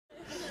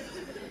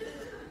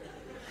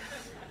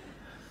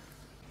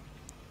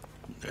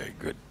Very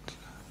good.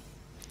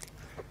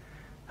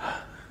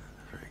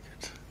 Very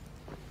good.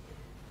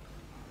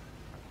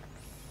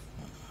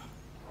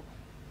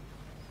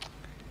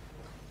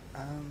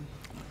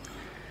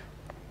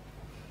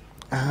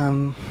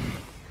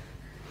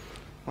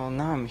 Well,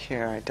 now I'm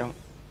here, I don't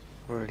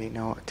really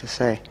know what to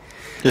say.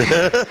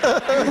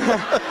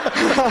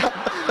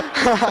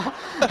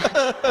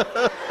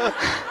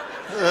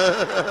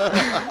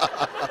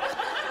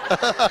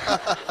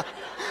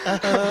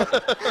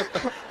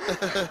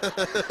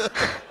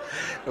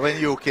 When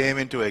you came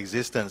into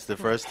existence, the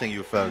first thing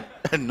you felt,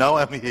 and now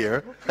I'm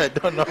here, I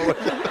don't know what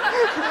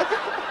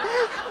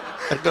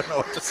I don't know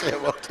what to say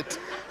about it.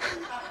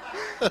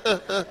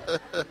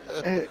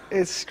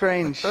 It's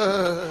strange. I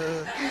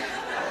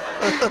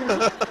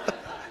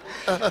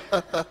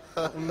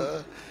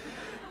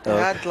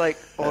had like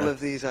all of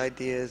these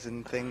ideas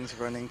and things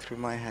running through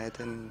my head,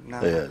 and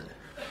now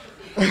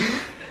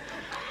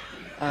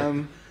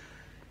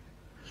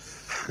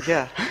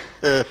yeah.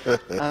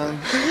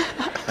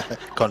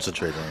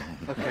 Concentrate on.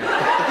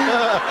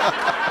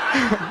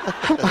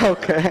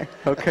 Okay.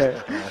 Okay.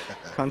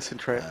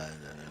 Concentrate.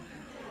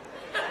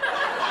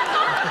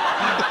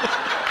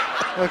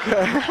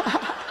 Okay.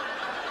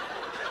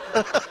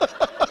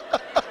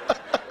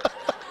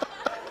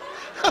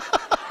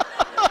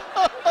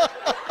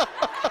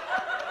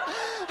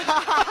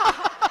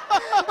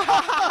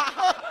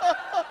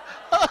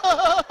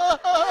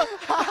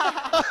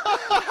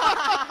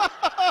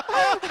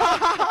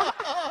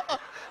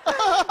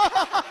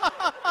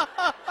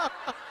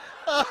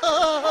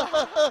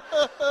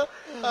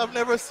 I've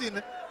never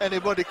seen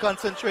anybody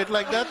concentrate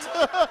like that.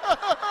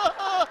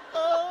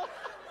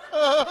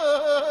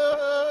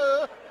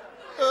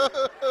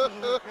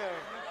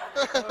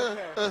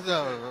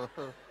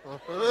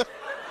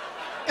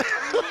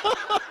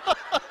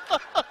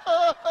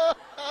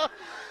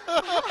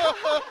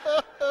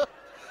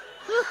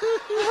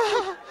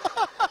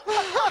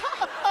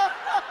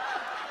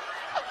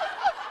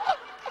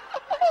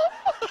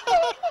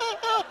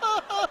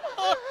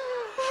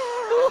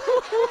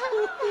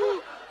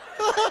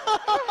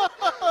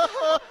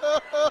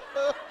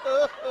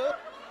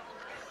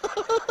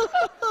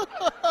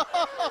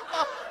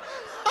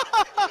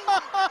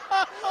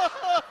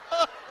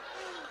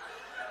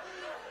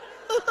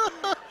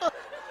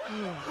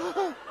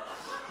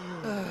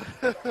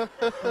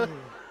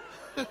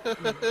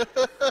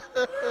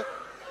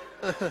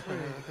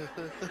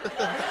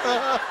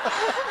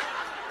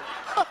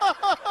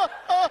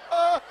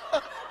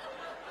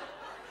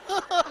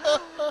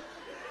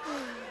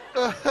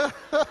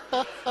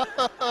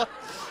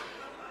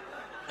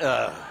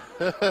 Well,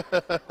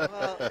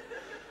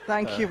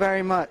 thank you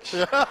very much.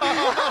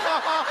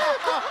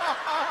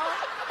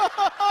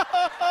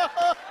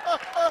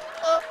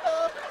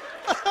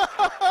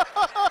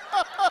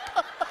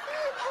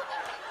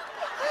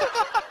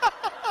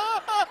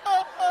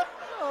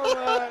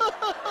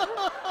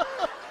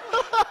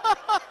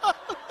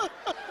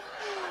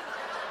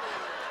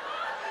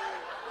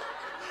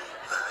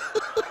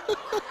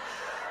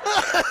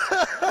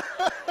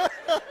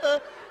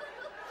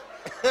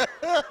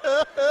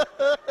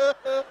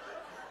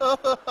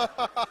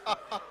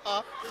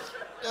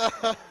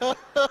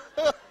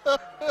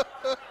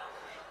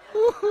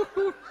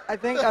 I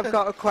think I've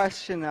got a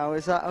question now.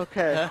 Is that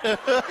okay?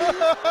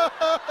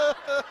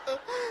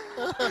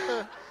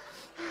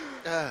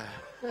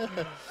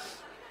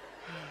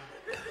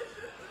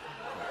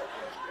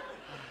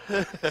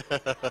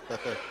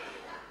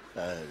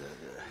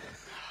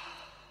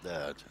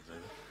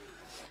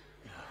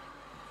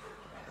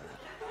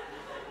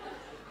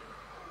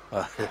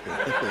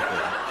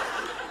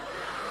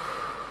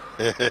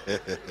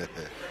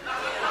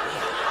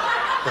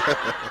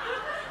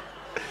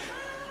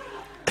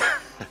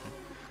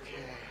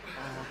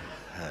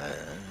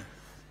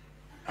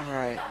 All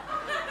right.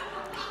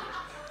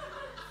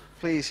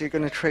 Please, you're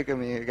going to trigger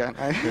me again.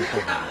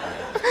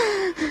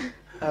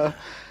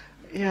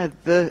 Yeah,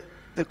 the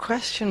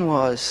question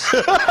was...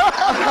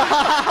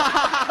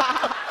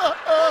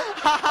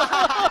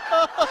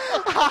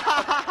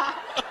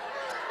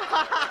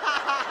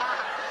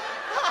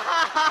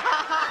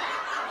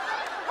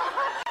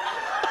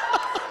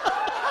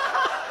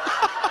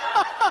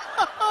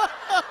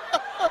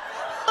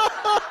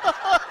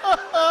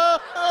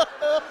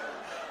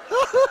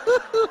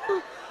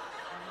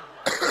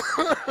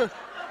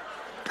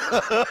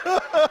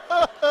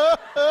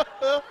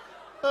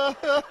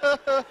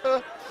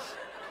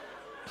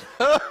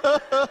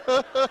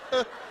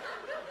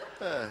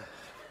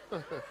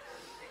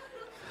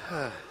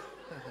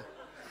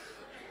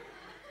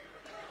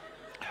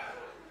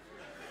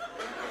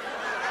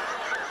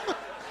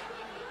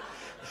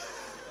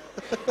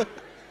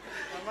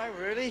 Am I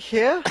really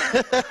here?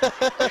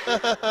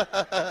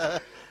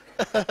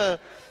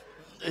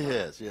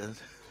 Yes,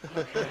 yes.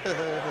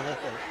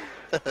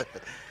 The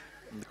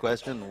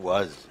question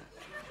was.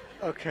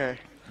 Okay.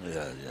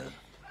 Yeah, yeah.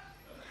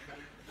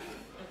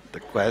 The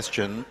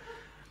question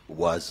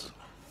was.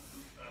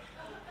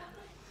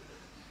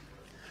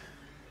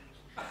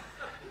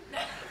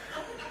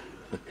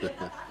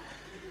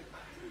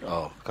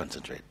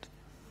 concentrate.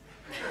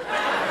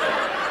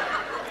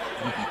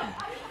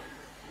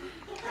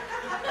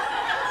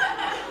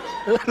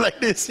 Like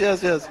this,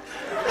 yes, yes.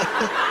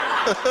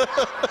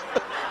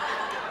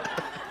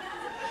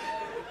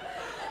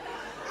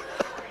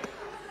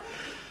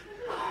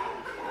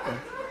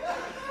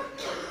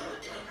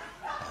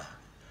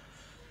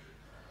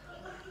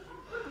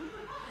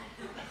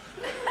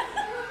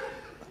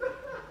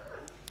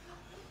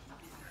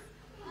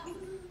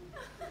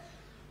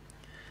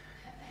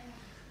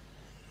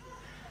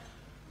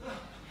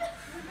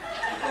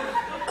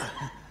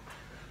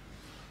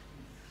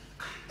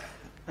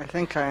 I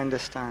think I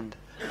understand.